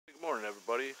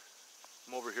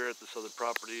this other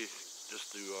property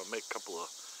just to make a couple of,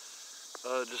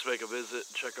 just make a visit,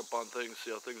 check up on things,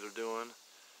 see how things are doing.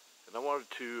 And I wanted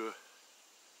to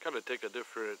kind of take a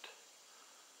different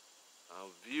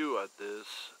view at this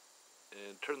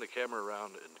and turn the camera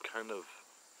around and kind of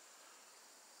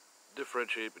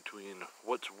differentiate between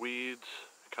what's weeds,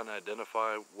 kind of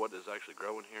identify what is actually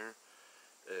growing here,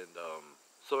 and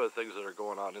some of the things that are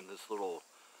going on in this little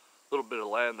bit of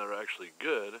land that are actually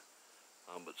good,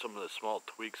 but some of the small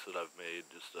tweaks that I've made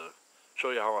just to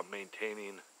show you how I'm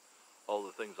maintaining all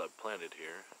the things I've planted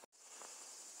here.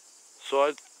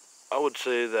 So I would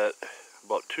say that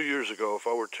about 2 years ago, if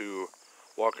I were to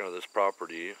walk into this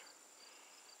property,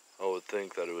 I would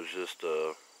think that it was just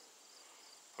I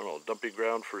don't know, dumping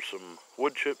ground for some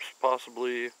wood chips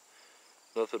possibly.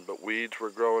 Nothing but weeds were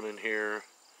growing in here.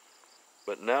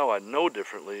 But now I know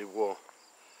differently. Well,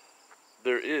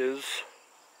 there is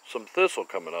some thistle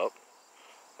coming up,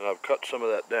 and I've cut some of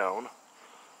that down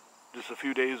just a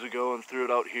few days ago and threw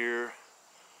it out here.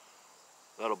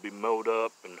 That'll be mowed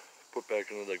up and put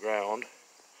back into the ground.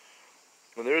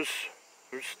 And there's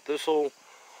thistle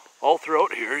all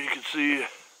throughout here. You can see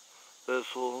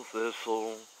thistle,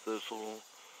 thistle, thistle.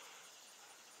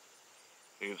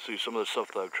 You can see some of the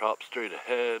stuff that I've chopped straight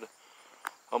ahead.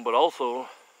 But also,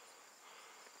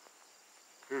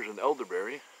 here's an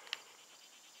elderberry.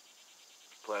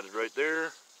 Planted right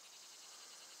there.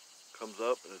 Comes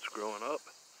up and it's growing up.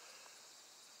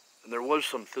 And there was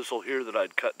some thistle here that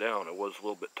I'd cut down. It was a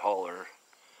little bit taller.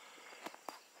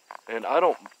 And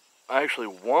I actually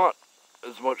want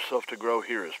as much stuff to grow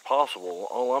here as possible.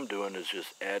 All I'm doing is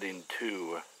just adding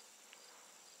to,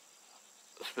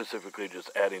 specifically just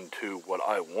adding to what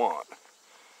I want.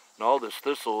 And all this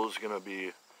thistle is going to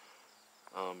be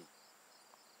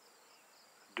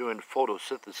doing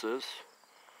photosynthesis,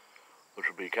 which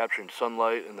will be capturing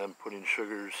sunlight and then putting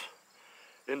sugars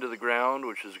into the ground,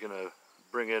 which is going to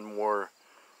bring in more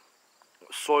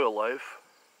soil life,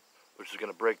 which is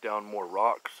going to break down more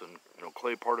rocks and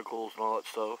clay particles and all that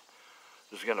stuff.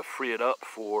 This is going to free it up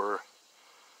for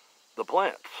the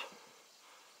plants.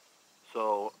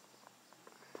 So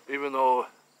even though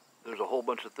there's a whole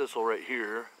bunch of thistle right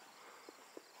here,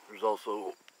 there's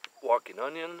also walking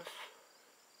onions.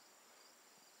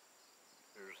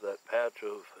 There's that patch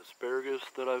of asparagus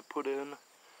that I've put in,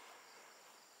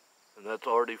 and that's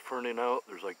already ferning out.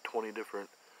 There's like 20 different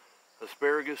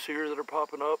asparagus here that are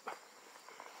popping up.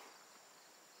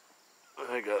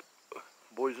 I got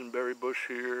boysenberry bush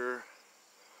here.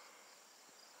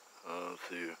 Let's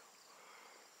see.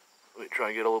 Let me try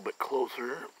and get a little bit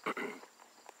closer. There's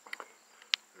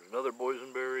another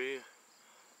boysenberry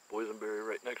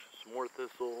right next to some more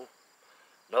thistle,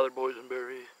 another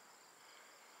boysenberry.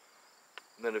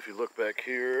 And then if you look back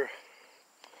here,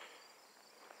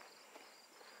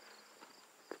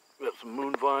 we got some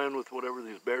moon vine with whatever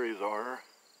these berries are.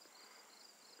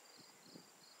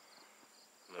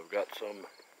 And I've got some,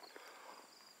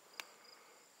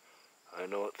 I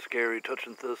know it's scary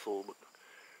touching thistle, but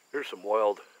here's some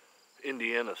wild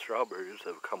Indiana strawberries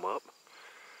that have come up,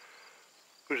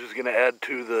 which is going to add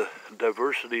to the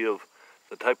diversity of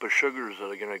the type of sugars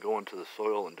that are going to go into the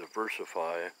soil and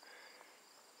diversify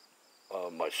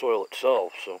my soil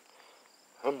itself. So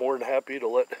I'm more than happy to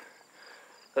let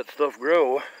that stuff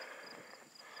grow.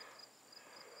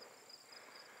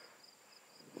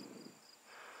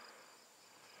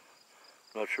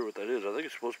 Not sure what that is. I think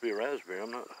it's supposed to be a raspberry.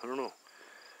 I don't know.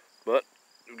 But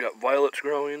we've got violets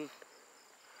growing.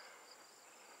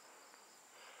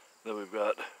 Then we've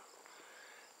got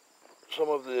some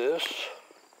of this.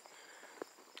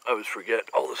 I always forget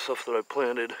all the stuff that I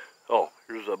planted. Oh,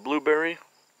 here's a blueberry.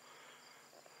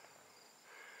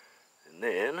 And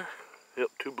then, yep,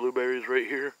 2 blueberries right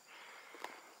here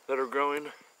that are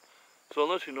growing. So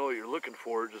unless you know what you're looking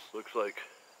for, it just looks like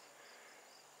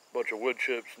a bunch of wood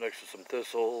chips next to some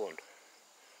thistle and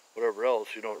whatever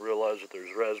else. You don't realize that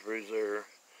there's raspberries there,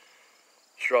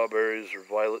 strawberries or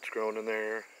violets growing in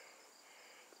there.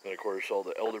 And of course all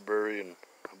the elderberry and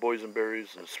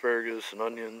boysenberries and asparagus and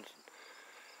onions.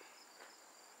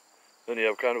 Then you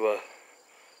have kind of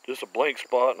just a blank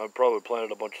spot, and I've probably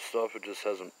planted a bunch of stuff. It just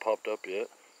hasn't popped up yet.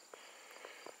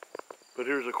 But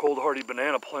here's a cold hardy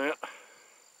banana plant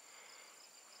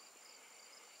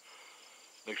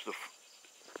next to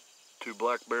 2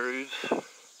 blackberries,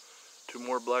 2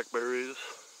 more blackberries.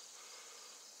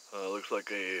 Looks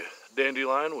like a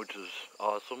dandelion, which is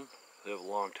awesome. They have a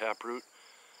long taproot.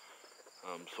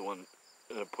 So when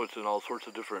it puts in all sorts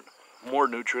of different, more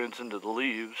nutrients into the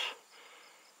leaves,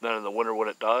 then in the winter when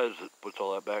it dies, it puts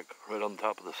all that back right on the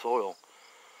top of the soil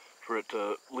for it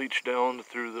to leach down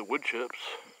through the wood chips.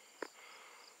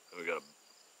 And we got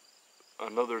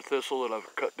another thistle that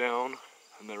I've cut down,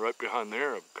 and then right behind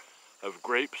there I have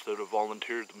grapes that have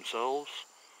volunteered themselves.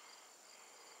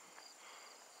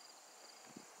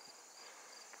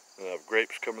 And I have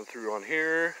grapes coming through on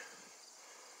here.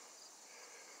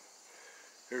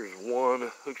 Here's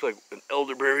one, looks like an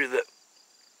elderberry that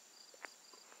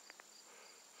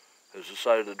has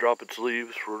decided to drop its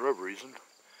leaves for whatever reason.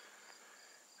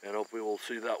 And hopefully we'll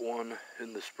see that one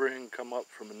in the spring come up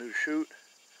from a new shoot.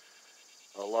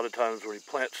 A lot of times when you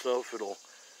plant stuff, it'll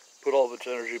put all of its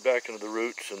energy back into the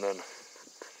roots and then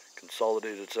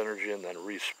consolidate its energy and then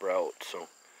re-sprout. So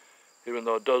even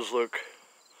though it does look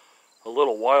a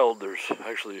little wild, there's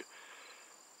actually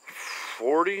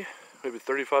 40, maybe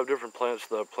 35 different plants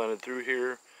that I've planted through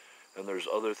here, and there's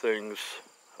other things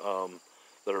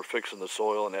that are fixing the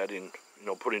soil and adding,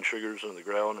 putting sugars in the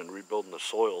ground and rebuilding the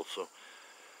soil. So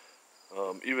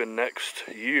even next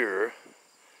year,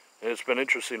 and it's been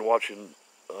interesting watching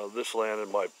this land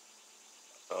and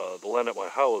the land at my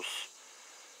house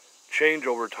change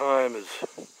over time as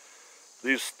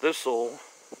these thistle,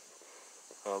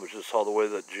 which is how the way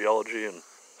that geology and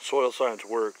soil science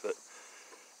work, that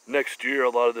next year a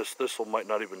lot of this thistle might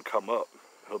not even come up.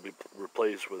 It'll be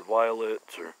replaced with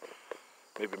violets or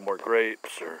maybe more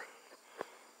grapes or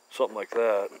something like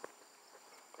that.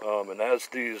 And as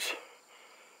these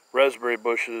raspberry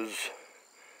bushes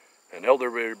and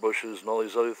elderberry bushes and all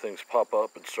these other things pop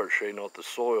up and start shading out the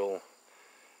soil,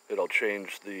 it'll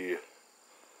change the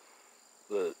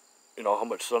how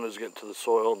much sun is getting to the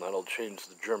soil, and that'll change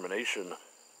the germination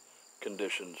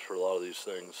conditions for a lot of these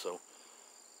things. So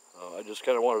I just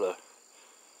kind of wanted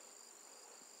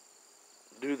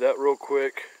to do that real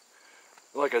quick.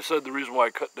 Like I said, the reason why I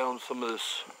cut down some of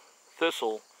this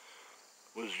thistle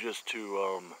was just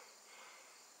to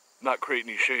not create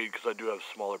any shade, because I do have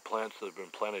smaller plants that have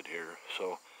been planted here.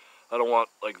 So I don't want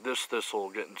like this thistle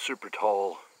getting super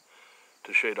tall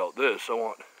to shade out this. I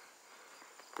want,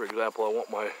 for example, I want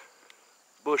my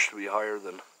bush to be higher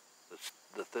than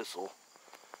the thistle.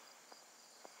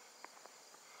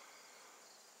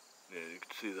 Yeah, you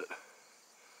can see that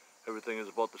everything is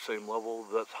about the same level.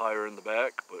 That's higher in the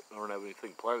back, but I don't have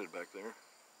anything planted back there.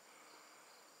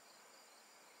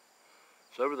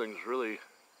 So everything's really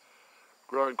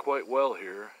growing quite well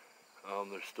here.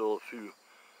 There's still a few,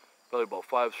 probably about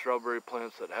 5 strawberry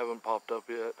plants that haven't popped up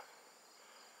yet.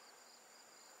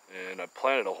 And I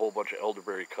planted a whole bunch of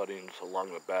elderberry cuttings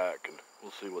along the back, and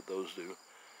we'll see what those do.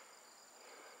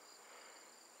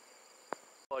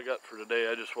 All I got for today,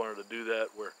 I just wanted to do that,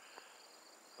 where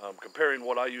comparing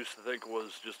what I used to think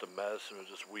was just a mess and it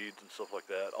was just weeds and stuff like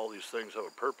that. All these things have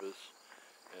a purpose,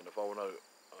 and if I want to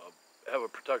have a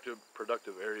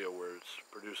productive area where it's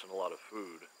producing a lot of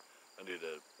food, I need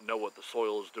to know what the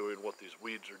soil is doing, what these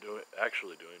weeds are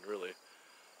actually doing, really,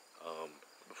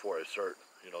 before I start,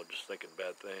 just thinking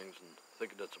bad things and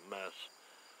thinking that's a mess.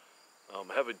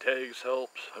 Having tags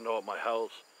helps. I know at my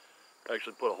house, I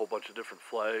actually put a whole bunch of different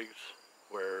flags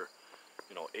where,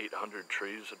 800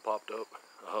 trees had popped up,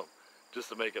 just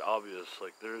to make it obvious,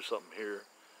 like there's something here.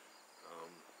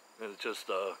 And it's just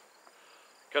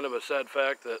kind of a sad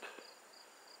fact that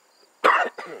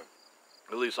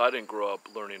at least I didn't grow up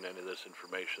learning any of this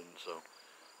information, so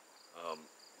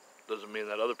doesn't mean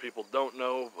that other people don't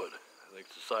know, but I think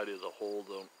society as a whole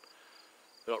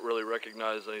don't really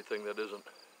recognize anything that isn't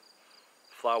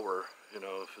flower.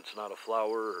 If it's not a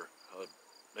flower, or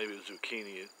maybe a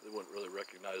zucchini, they wouldn't really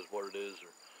recognize what it is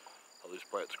or how these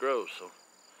plants grow. So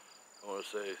I want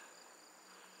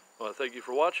to thank you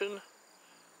for watching,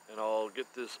 and I'll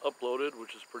get this uploaded,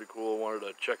 which is pretty cool. I wanted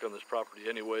to check on this property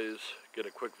anyways, get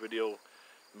a quick video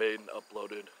made and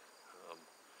uploaded,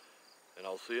 and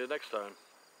I'll see you next time.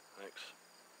 Thanks.